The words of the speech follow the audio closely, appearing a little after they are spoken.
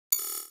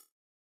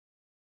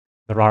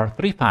There are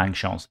three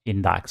functions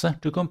in DAX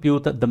to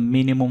compute the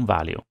minimum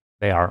value.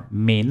 They are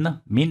min,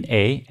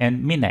 min_a,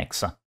 and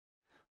min_x.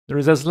 There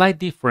is a slight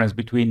difference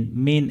between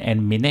min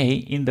and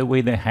min_a in the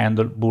way they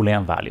handle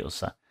Boolean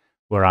values,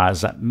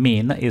 whereas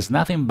min is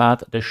nothing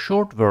but the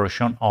short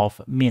version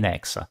of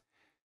min_x.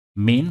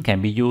 Min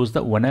can be used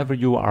whenever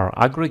you are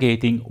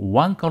aggregating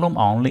one column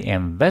only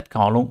and that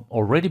column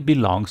already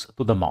belongs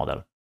to the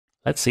model.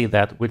 Let's see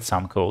that with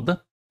some code.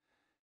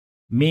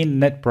 Min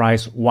net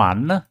price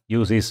 1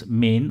 uses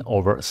min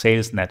over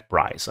sales net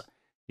price.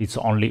 It's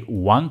only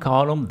one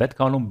column, that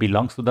column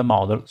belongs to the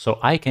model, so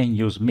I can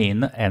use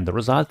min and the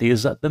result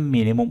is the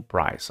minimum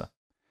price.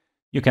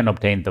 You can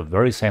obtain the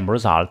very same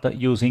result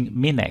using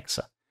min_x.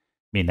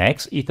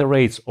 Min_x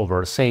iterates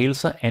over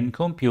sales and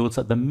computes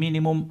the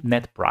minimum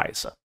net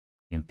price.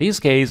 In this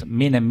case,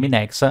 min and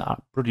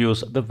min_x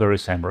produce the very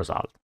same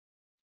result.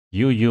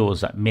 You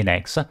use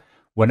min_x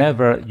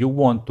whenever you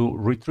want to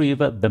retrieve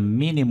the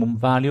minimum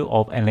value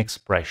of an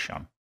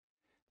expression,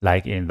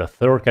 like in the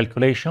third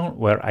calculation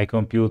where I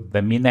compute the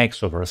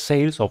min_x over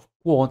sales of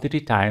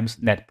quantity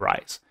times net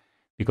price.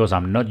 Because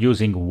I'm not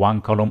using one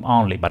column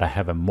only, but I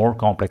have a more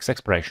complex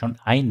expression,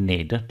 I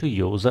need to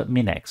use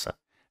min_x.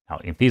 Now,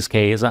 in this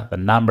case, the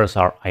numbers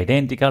are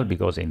identical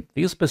because in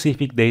this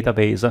specific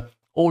database,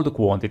 all the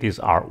quantities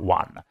are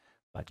 1.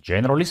 But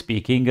generally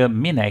speaking,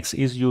 min_x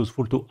is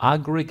useful to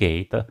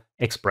aggregate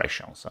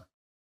expressions.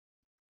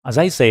 As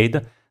I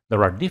said,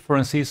 there are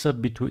differences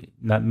between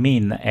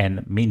min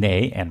and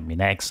min_a and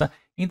min_x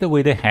in the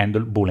way they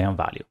handle Boolean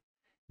value.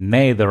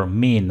 Neither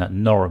min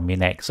nor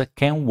min_x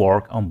can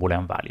work on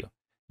Boolean value.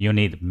 You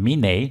need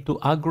min_a to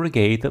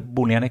aggregate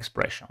Boolean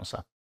expressions.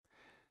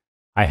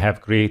 I have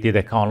created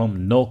a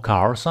column no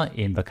cars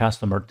in the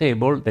customer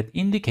table that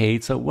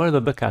indicates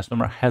whether the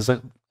customer has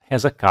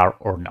a car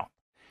or not.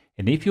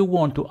 And if you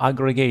want to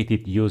aggregate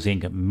it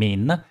using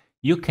min,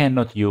 you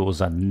cannot use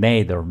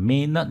neither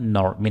min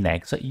nor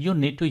min_x, you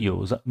need to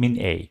use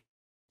min_a.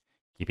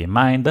 Keep in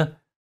mind,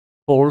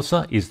 false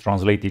is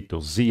translated to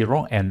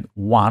 0 and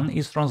 1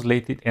 is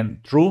translated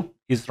and true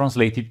is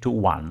translated to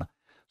 1.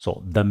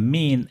 So the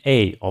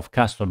min_a of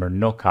customer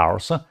no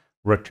cars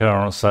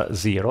returns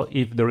 0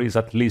 if there is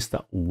at least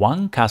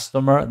one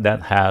customer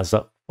that has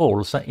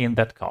false in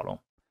that column.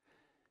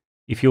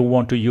 If you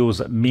want to use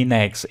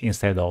min_x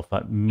instead of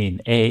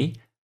min_a,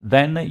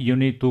 then you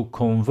need to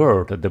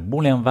convert the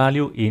Boolean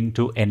value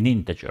into an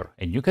integer,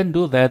 and you can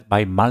do that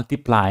by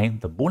multiplying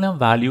the Boolean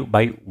value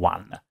by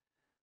 1.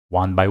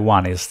 1 by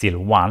 1 is still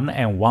 1,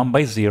 and 1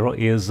 by 0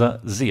 is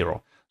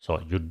 0.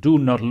 So you do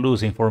not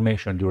lose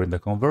information during the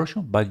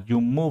conversion, but you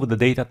move the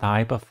data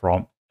type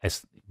from a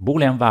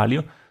Boolean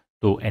value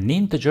to an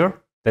integer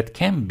that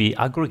can be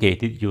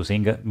aggregated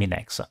using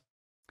min_x.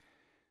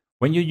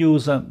 When you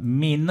use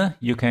min,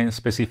 you can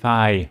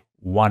specify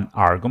one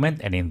argument,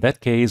 and in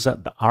that case,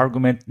 the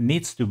argument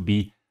needs to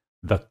be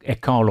a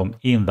column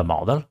in the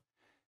model.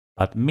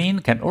 But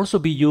min can also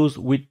be used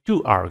with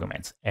two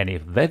arguments, and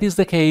if that is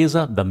the case,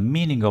 the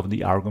meaning of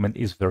the argument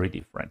is very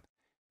different.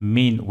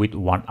 Min with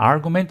one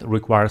argument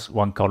requires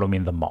one column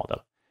in the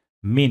model.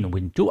 Min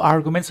with two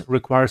arguments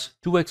requires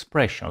two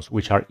expressions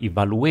which are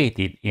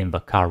evaluated in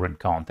the current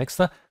context,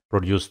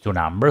 produce two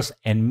numbers,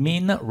 and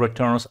min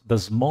returns the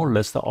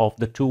smallest of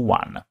the two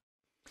one.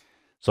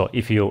 So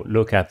if you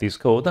look at this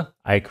code,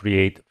 I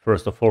create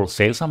first of all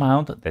sales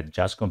amount that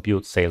just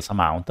computes sales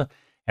amount,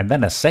 and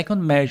then a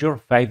second measure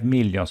 5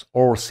 million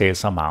or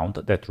sales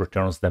amount that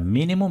returns the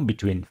minimum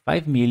between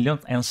 5 million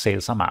and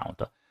sales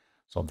amount.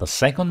 So the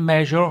second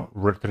measure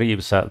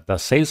retrieves the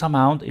sales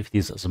amount if it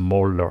is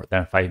smaller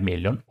than 5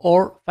 million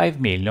or 5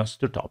 million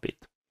to top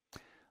it.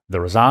 The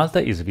result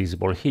is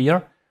visible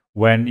here.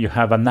 When you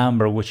have a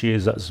number which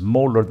is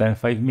smaller than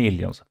 5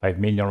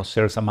 million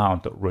sales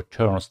amount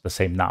returns the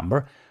same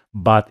number.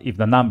 But if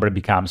the number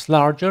becomes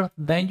larger,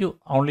 then you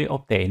only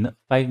obtain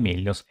 5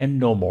 million and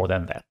no more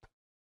than that.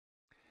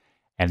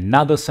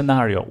 Another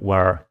scenario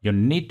where you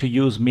need to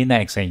use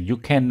min_x and you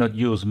cannot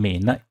use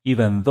min,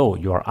 even though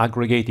you are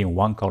aggregating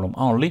one column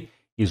only,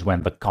 is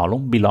when the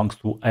column belongs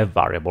to a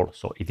variable.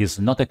 So it is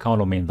not a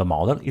column in the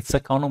model, it's a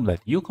column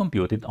that you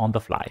computed on the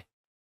fly.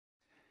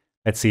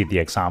 Let's see the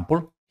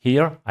example.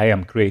 Here I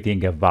am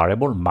creating a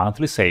variable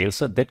monthly sales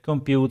that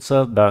computes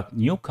the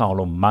new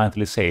column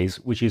monthly sales,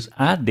 which is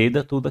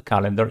added to the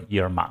calendar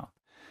year month.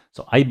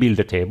 So I build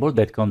a table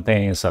that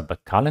contains the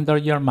calendar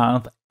year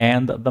month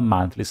and the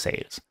monthly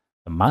sales.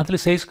 The monthly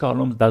sales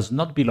column does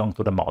not belong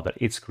to the model,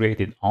 it's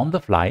created on the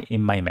fly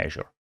in my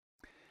measure.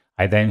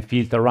 I then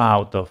filter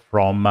out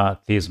from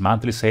this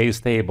monthly sales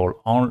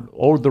table on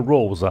all the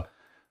rows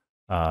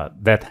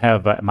that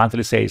have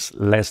monthly sales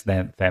less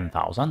than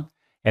 10,000.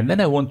 And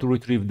then I want to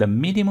retrieve the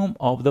minimum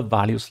of the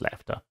values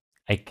left.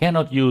 I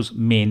cannot use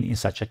min in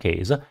such a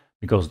case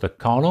because the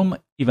column,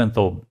 even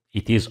though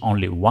it is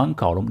only one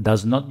column,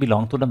 does not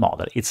belong to the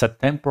model. It's a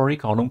temporary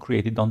column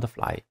created on the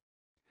fly.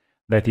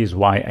 That is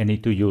why I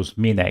need to use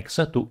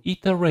min_x to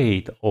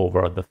iterate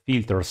over the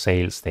filter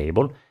sales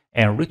table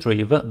and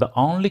retrieve the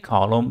only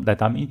column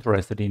that I'm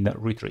interested in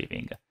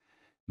retrieving.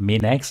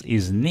 MINX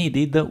is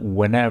needed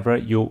whenever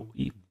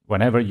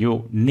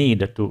you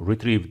need to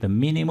retrieve the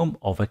minimum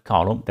of a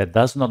column that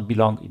does not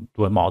belong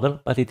to a model,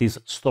 but it is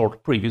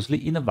stored previously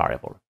in a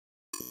variable.